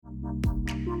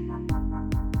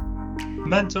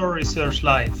Mentor Research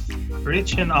Life,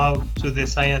 reaching out to the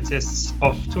scientists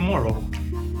of tomorrow.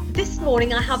 This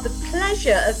morning I have the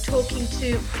pleasure of talking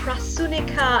to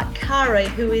Prasunika Khare,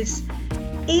 who is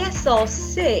ESR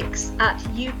 6 at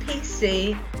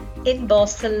UPC in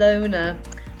Barcelona.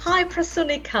 Hi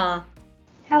Prasunika.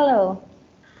 Hello.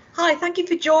 Hi, thank you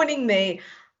for joining me.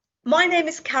 My name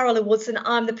is Carol Woods and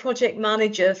I'm the project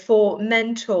manager for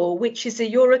Mentor, which is a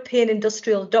European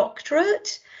industrial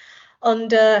doctorate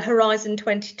under Horizon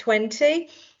 2020.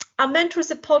 Our Mentor is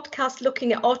a podcast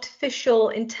looking at artificial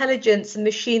intelligence and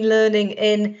machine learning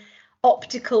in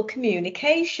optical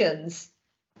communications.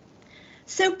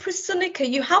 So Prasunika,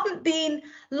 you haven't been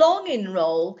long in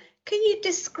role. Can you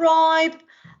describe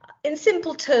in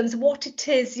simple terms what it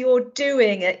is you're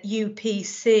doing at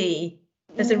UPC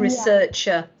as a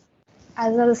researcher?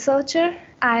 As a researcher,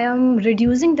 I am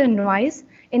reducing the noise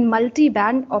in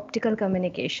multi-band optical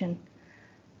communication.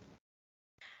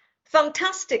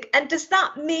 Fantastic. And does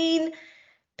that mean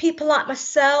people like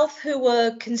myself who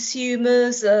are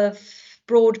consumers of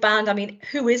broadband, I mean,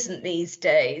 who isn't these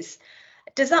days?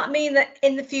 Does that mean that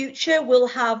in the future we'll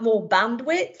have more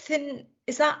bandwidth?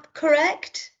 Is that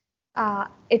correct?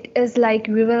 It is like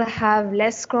we will have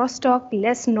less crosstalk,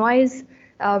 less noise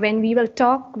when we will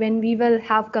talk, when we will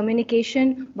have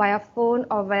communication via phone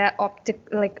or via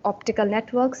optical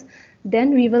networks.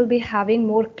 Then we will be having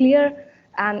more clear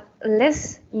and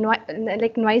less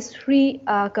noise-free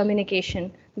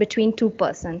communication between two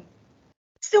persons.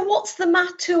 So what's the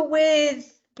matter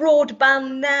with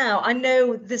broadband now? I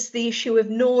know there's the issue of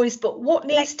noise, but what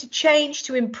needs to change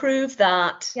to improve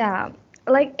that? Yeah,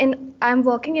 I'm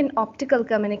working in optical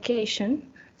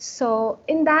communication. So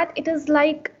in that, it is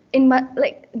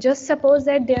just suppose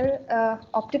that their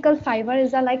optical fiber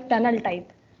is a tunnel type.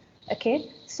 Okay,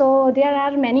 so there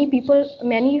are many people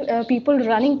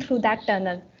running through that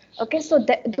tunnel. Okay, so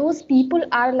those people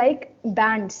are like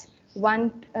bands,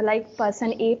 one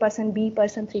person A, person B,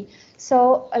 person C.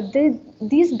 So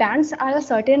these bands are a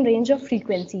certain range of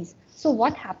frequencies. So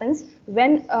what happens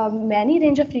when many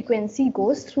range of frequency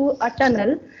goes through a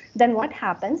tunnel? Then what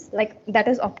happens? That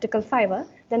is optical fiber.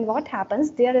 Then what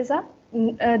happens? There is a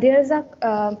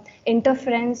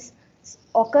interference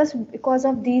occurs because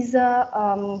of these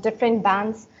different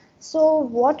bands. So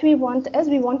what we want is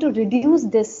we want to reduce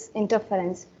this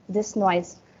interference, this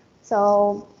noise.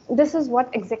 So this is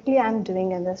what exactly I'm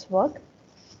doing in this work.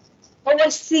 Oh, I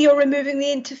see, you're removing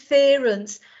the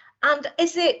interference. And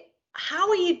how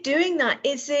are you doing that?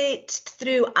 Is it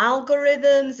through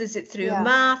algorithms? Is it through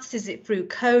maths? Is it through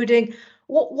coding?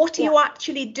 What are you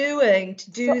actually doing to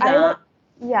do that?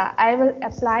 I will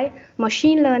apply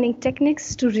machine learning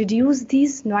techniques to reduce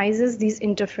these noises, these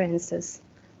interferences.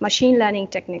 Machine learning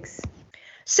techniques.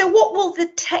 So what will the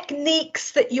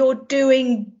techniques that you're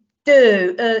doing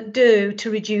do to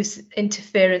reduce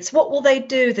interference? What will they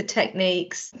do, the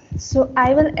techniques? So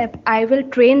I will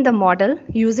train the model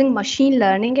using machine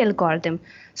learning algorithm.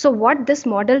 So what this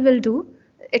model will do,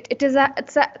 it is a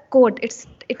code. It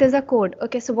is a code.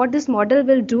 Okay, so what this model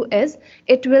will do is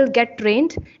it will get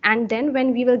trained, and then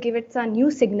when we will give it a new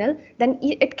signal, then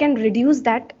it can reduce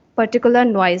that particular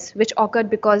noise which occurred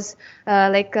because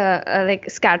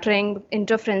scattering,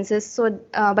 interferences. So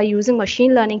by using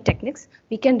machine learning techniques,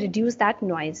 we can reduce that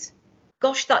noise.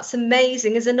 Gosh, that's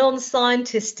amazing. As a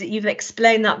non-scientist, you've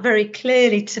explained that very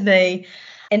clearly to me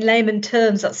in layman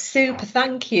terms. That's super.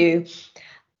 Thank you.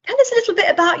 Tell us a little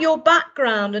bit about your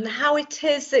background and how it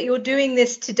is that you're doing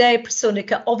this today,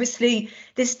 Prasunika. Obviously,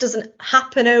 this doesn't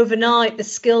happen overnight, the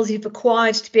skills you've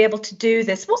acquired to be able to do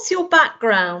this. What's your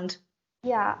background?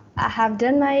 Yeah, I have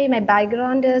done my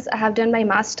background is I have done my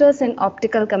master's in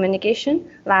optical communication,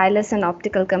 wireless and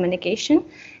optical communication.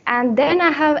 And then I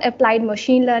have applied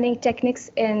machine learning techniques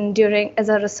as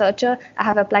a researcher. I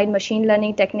have applied machine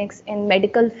learning techniques in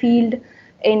medical field,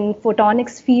 in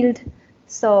photonics field.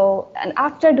 So, and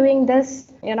after doing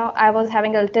this, I was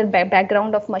having a little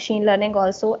background of machine learning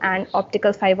also and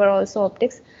optical fiber also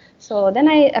optics. So then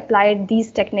I applied these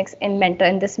techniques in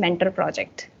this Mentor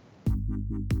project.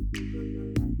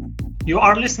 You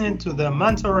are listening to the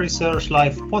Mentor Research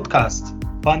Life podcast,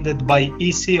 funded by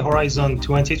EC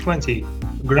Horizon2020,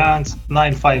 grant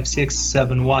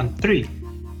 956713.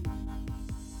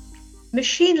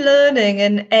 Machine learning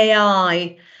and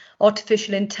AI,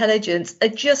 artificial intelligence, are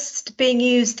just being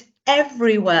used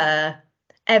everywhere.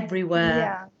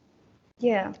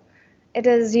 Yeah. It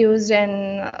is used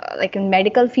in in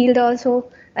medical field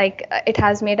also. It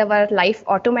has made our life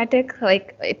automatic.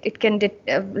 It can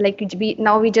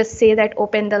now we just say that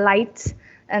open the lights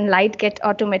and light get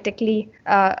automatically.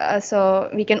 So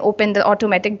we can open the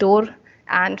automatic door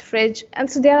and fridge. And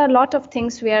so there are a lot of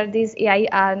things where these AI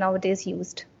are nowadays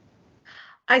used.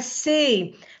 I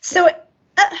see. So at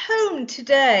home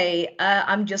today,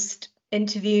 I'm just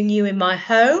interviewing you in my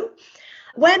home.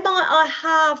 Where might I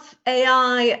have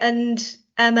AI and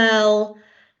ML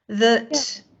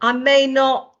that I may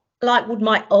not, like, would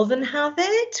my oven have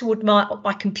it? Would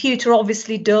my computer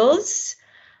obviously does?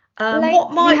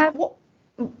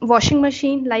 Washing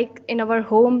machine, like in our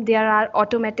home, there are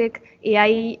automatic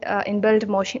AI inbuilt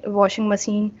washing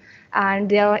machine, and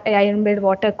there are AI inbuilt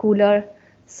water cooler.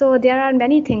 So there are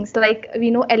many things, like we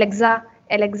know Alexa.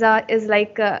 Alexa is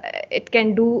like it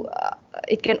can do.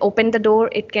 It can open the door.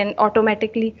 It can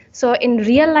automatically. So in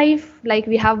real life, like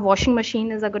we have washing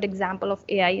machine is a good example of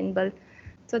AI inbuilt.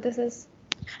 So this is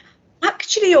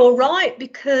actually all right,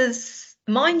 because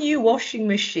my new washing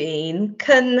machine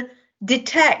can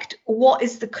detect what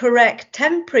is the correct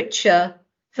temperature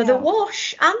for the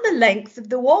wash and the length of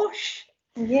the wash.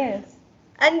 Yes.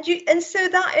 And so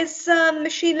that is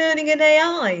machine learning and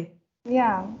AI.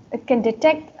 Yeah, it can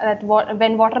detect that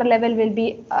when water level will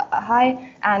be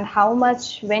high and how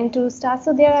much when to start.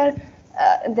 So there are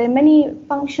many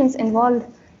functions involved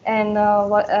in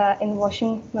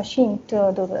washing machine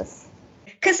to do this.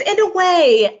 Because in a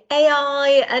way,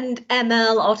 AI and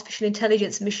ML, artificial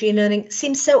intelligence, machine learning,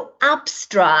 seems so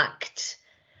abstract.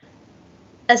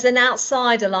 As an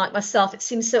outsider like myself, it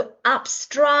seems so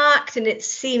abstract, and it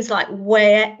seems like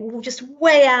way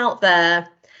out there.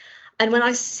 And when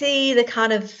I see the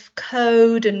kind of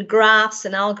code and graphs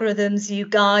and algorithms you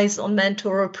guys on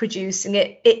Mentor are producing,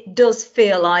 it does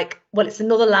feel like, well, it's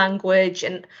another language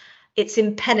and it's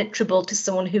impenetrable to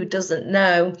someone who doesn't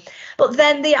know. But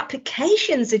then the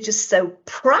applications are just so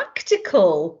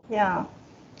practical. Yeah.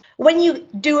 When you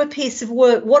do a piece of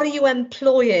work, what are you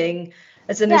employing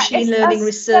as a machine learning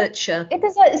researcher? It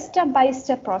is a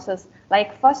step-by-step process.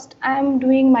 Like first, I'm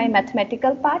doing my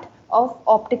mathematical part of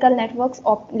optical networks,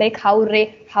 like how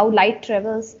light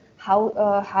travels,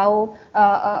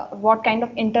 what kind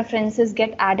of interferences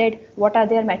get added, what are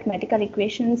their mathematical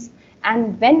equations,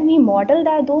 and when we model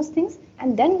those things,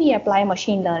 and then we apply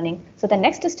machine learning. So the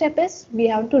next step is we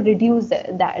have to reduce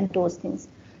those things.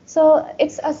 So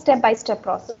it's a step-by-step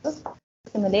process.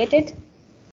 Simulate it,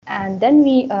 and then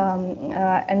we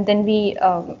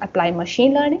apply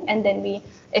machine learning, and then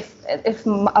if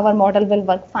our model will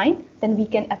work fine, then we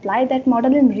can apply that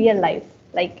model in real life,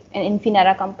 like an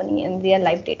Infinera company in real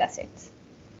life data sets.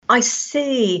 I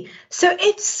see. So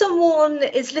if someone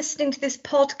is listening to this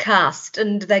podcast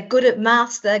and they're good at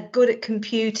maths, they're good at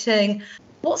computing,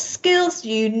 what skills do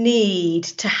you need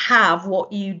to have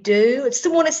what you do? If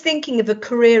someone is thinking of a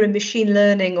career in machine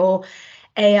learning or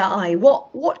AI,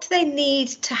 what do they need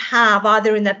to have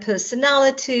either in their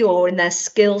personality or in their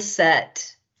skill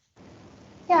set?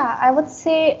 Yeah, I would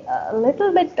say a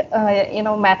little bit,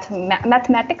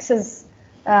 mathematics is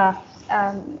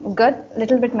good,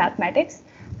 little bit mathematics,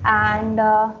 and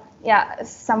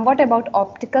somewhat about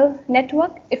optical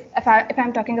network. If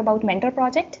I'm talking about mentor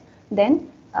project,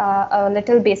 then a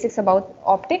little basics about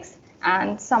optics,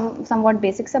 and somewhat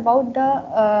basics about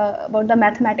the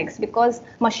mathematics, because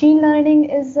machine learning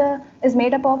is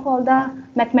made up of all the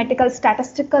mathematical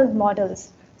statistical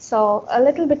models. So a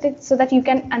little bit so that you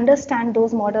can understand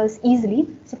those models easily.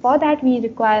 So for that we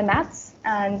require maths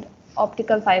and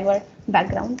optical fiber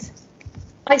backgrounds.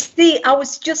 I see. I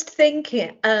was just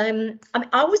thinking.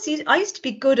 I used to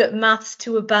be good at maths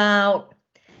to about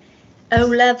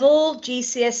O-level,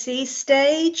 GCSE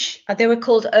stage. They were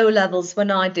called O-levels when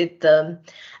I did them.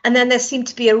 And then there seemed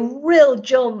to be a real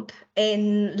jump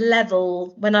in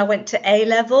level when I went to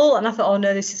A-level, and I thought, oh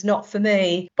no, this is not for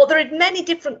me. But there are many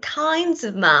different kinds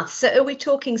of maths. So are we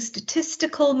talking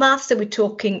statistical maths? Are we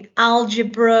talking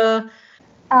algebra?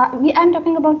 I'm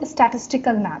talking about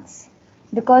statistical maths,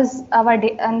 because our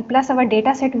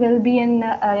data set will be in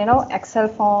Excel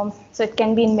form, so it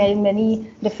can be in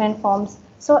many different forms.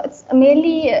 So it's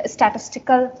mainly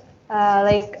statistical,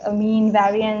 like mean,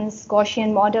 variance,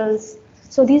 Gaussian models.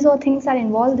 So these all things are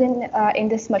involved in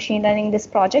this machine learning, this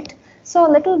project. So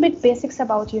a little bit basics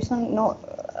about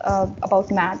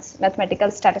about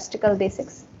mathematical statistical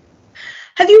basics.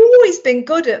 Have you always been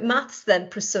good at maths then,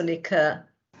 Prasunika?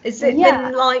 Is it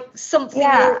been like something?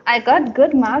 Yeah, I got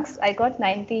good marks. I got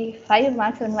 95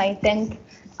 marks in my 10th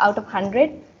out of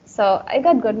 100. So I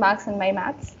got good marks in my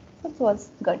maths. It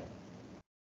was good.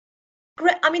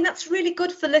 Great. I mean, that's really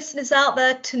good for listeners out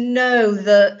there to know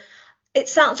that it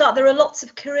sounds like there are lots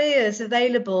of careers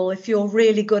available if you're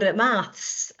really good at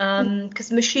maths,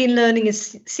 because machine learning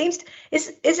is it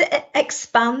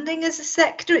expanding as a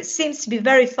sector? It seems to be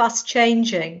very fast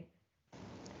changing.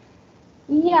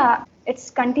 Yeah, it's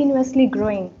continuously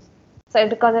growing. So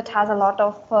because it has a lot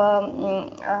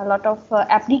of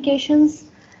applications,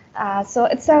 so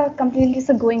it's a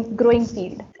growing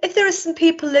field. If there are some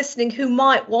people listening who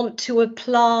might want to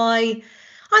apply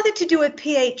either to do a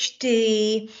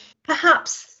PhD,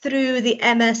 perhaps through the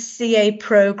MSCA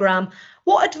program,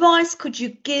 what advice could you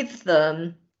give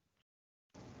them?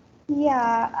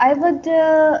 Yeah, I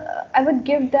would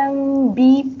give them,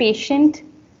 be patient.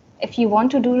 If you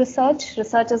want to do research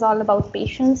is all about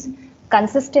patience,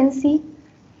 consistency.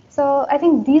 So I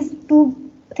think these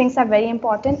two things are very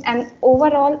important. And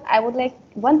overall,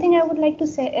 one thing I would like to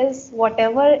say is,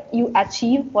 whatever you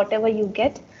achieve, whatever you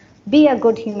get, be a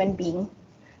good human being.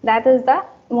 That is the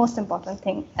most important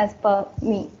thing as per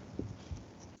me.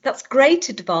 That's great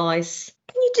advice.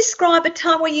 Can you describe a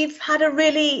time where you've had a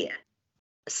really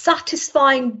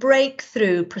satisfying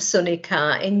breakthrough,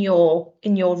 Prasunika, in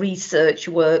your research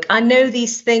work? I know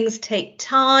these things take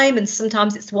time, and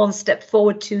sometimes it's one step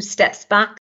forward, two steps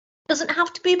back. It doesn't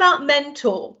have to be about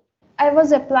mentor. I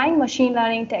was applying machine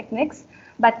learning techniques,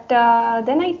 but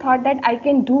then I thought that I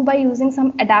can do by using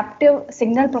some adaptive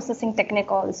signal processing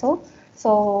technique also.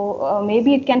 So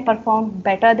maybe it can perform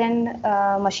better than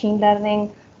machine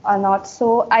learning or not.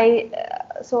 So I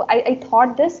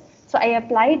thought this. So I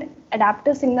applied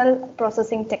adaptive signal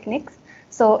processing techniques.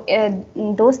 So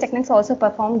those techniques also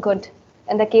perform good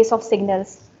in the case of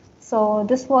signals. So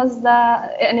this was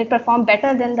and it performed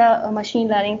better than the machine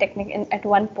learning technique at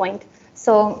one point.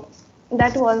 So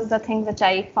that was the thing which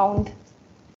I found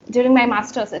during my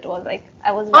master's. It was like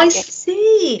I was working. I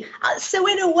see. So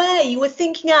in a way, you were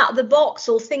thinking out of the box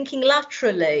or thinking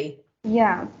laterally.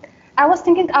 Yeah, I was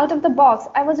thinking out of the box.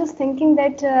 I was just thinking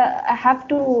that I have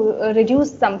to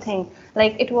reduce something.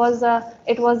 Like it was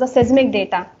the seismic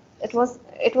data. It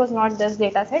was not this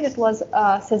data set. It was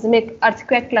a seismic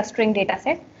earthquake clustering data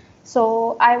set.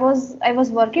 So I was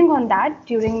working on that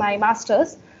during my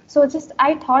master's. So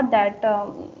I thought that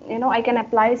I can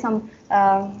apply some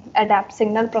adapt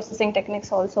signal processing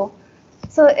techniques also.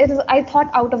 So I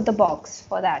thought out of the box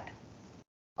for that,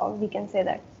 or we can say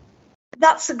that.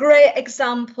 That's a great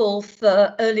example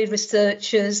for early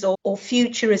researchers or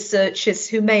future researchers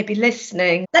who may be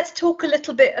listening. Let's talk a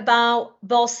little bit about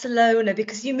Barcelona,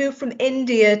 because you moved from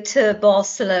India to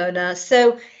Barcelona.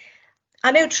 So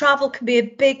I know travel can be a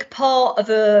big part of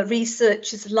a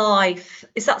researcher's life.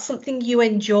 Is that something you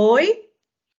enjoy?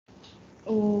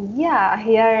 Yeah,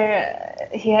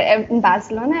 here in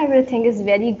Barcelona, everything is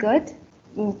very good.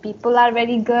 People are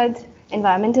very good.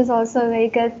 Environment is also very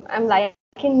good. I'm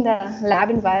liking the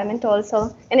lab environment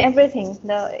also, and everything.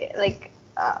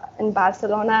 In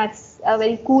Barcelona, it's a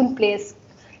very cool place.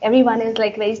 Everyone is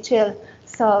like very chill.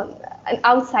 So and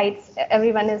outside,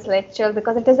 everyone is like chill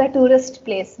because it is a tourist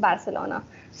place, Barcelona.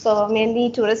 So mainly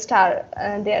tourists are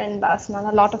there in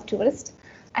Barcelona. A lot of tourists.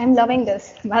 I'm loving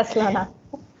this Barcelona.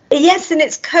 Yes, and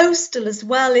it's coastal as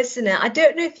well, isn't it? I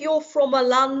don't know if you're from a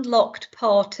landlocked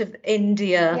part of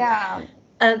India. Yeah.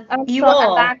 You are?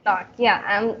 A landlocked. Yeah,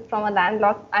 I'm from a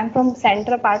landlocked. I'm from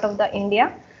central part of the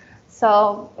India.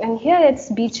 So, and here it's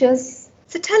beaches.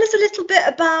 So tell us a little bit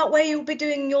about where you'll be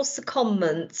doing your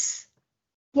secondments.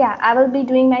 Yeah, I will be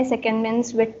doing my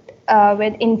secondments with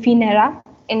Infinera,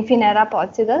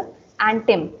 Portugal, and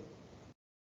TIM,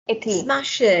 Italy.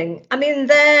 Smashing. I mean,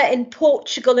 they're in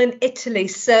Portugal and Italy,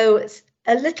 so it's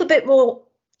a little bit more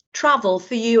travel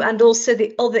for you and also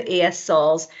the other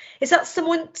ESRs. Is that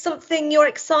something you're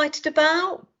excited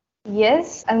about?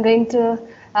 Yes, I'm going to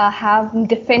have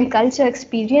different culture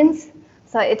experience.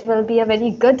 So it will be a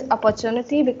very good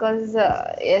opportunity because,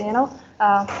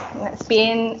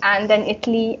 Spain and then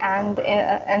Italy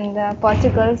and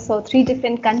Portugal, so 3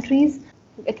 different countries.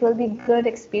 It will be good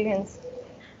experience.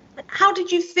 How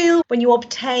did you feel when you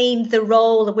obtained the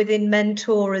role within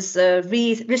Mentor as a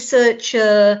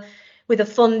researcher with a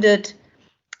funded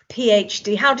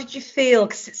PhD? How did you feel?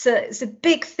 Because it's a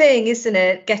big thing, isn't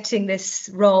it, getting this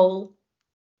role?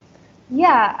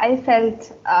 Yeah, I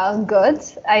felt good.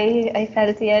 I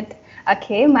felt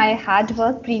okay,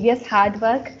 my previous hard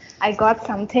work, I got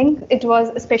something. It was,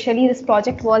 especially this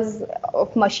project was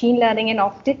of machine learning and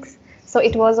optics. So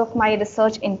it was of my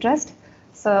research interest.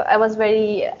 So I was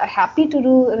very happy to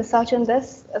do research on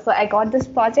this. So I got this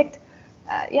project.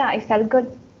 I felt good.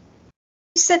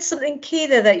 You said something key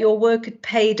there, that your work had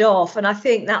paid off, and I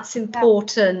think that's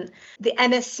important. Yeah. The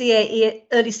MSCA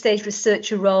early stage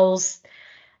researcher roles,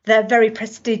 they're very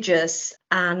prestigious,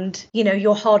 and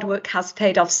your hard work has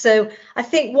paid off. So I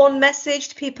think one message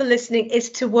to people listening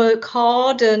is to work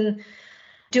hard and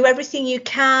do everything you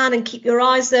can and keep your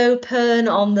eyes open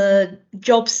on the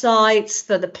job sites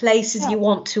for the places you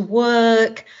want to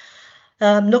work.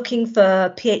 looking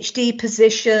for PhD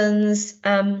positions,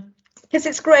 because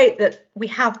it's great that we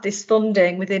have this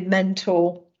funding within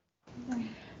Mentor.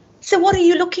 So what are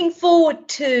you looking forward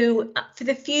to for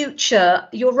the future?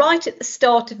 You're right at the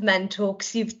start of Mentor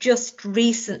because you've just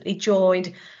recently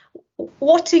joined.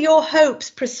 What are your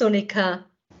hopes, Prasunika?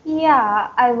 Yeah,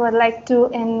 I would like to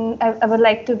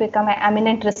become an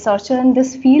eminent researcher in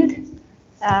this field.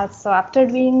 So after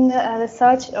doing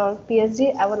research or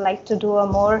PhD, I would like to do a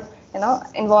more,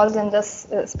 involved in this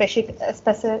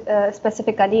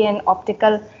specifically in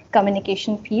optical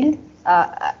communication field.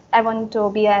 I want to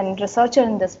be a researcher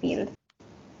in this field.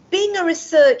 Being a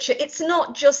researcher, it's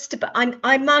not just about,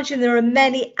 I imagine there are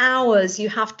many hours you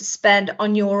have to spend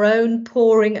on your own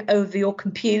poring over your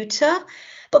computer,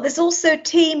 but there's also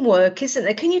teamwork, isn't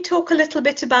there? Can you talk a little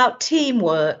bit about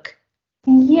teamwork?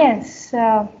 Yes.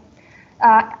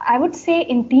 I would say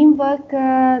in teamwork,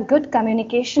 good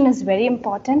communication is very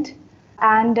important,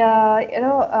 and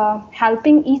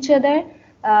helping each other,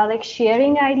 like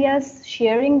sharing ideas,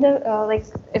 sharing the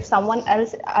if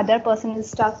other person is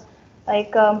stuck,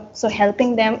 so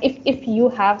helping them. If you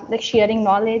have sharing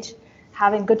knowledge,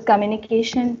 having good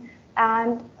communication,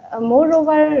 and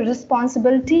moreover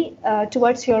responsibility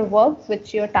towards your work,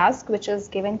 which your task which is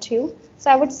given to you.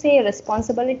 So I would say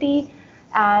responsibility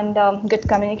and good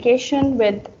communication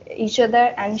with each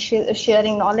other and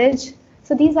sharing knowledge.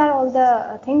 So these are all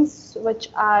the things which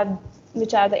are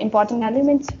the important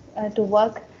elements to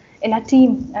work in a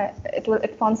team.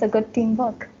 It forms a good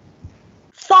teamwork.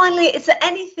 Finally, is there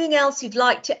anything else you'd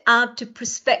like to add to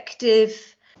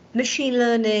prospective machine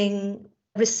learning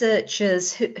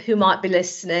researchers who might be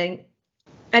listening?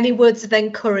 Any words of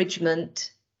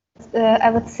encouragement? I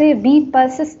would say be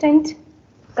persistent.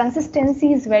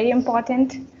 Consistency is very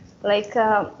important,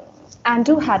 and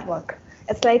do hard work.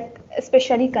 It's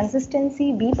especially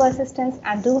consistency, be persistent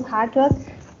and do hard work.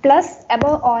 Plus,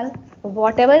 above all,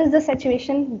 whatever is the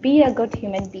situation, be a good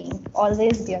human being.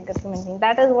 Always be a good human being.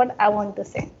 That is what I want to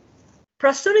say.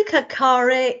 Prasunika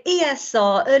Khare,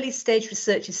 ESR, Early Stage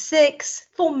Researcher 6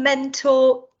 for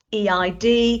Mentor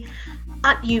EID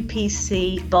at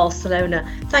UPC Barcelona.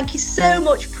 Thank you so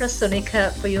much,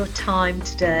 Prasunika, for your time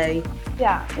today.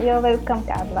 Yeah, you're welcome,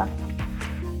 Carla.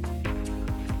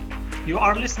 You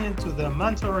are listening to the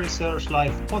Mentor Research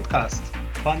Live podcast,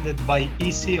 funded by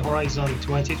EC Horizon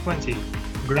 2020,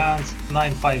 grant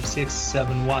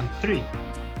 956713.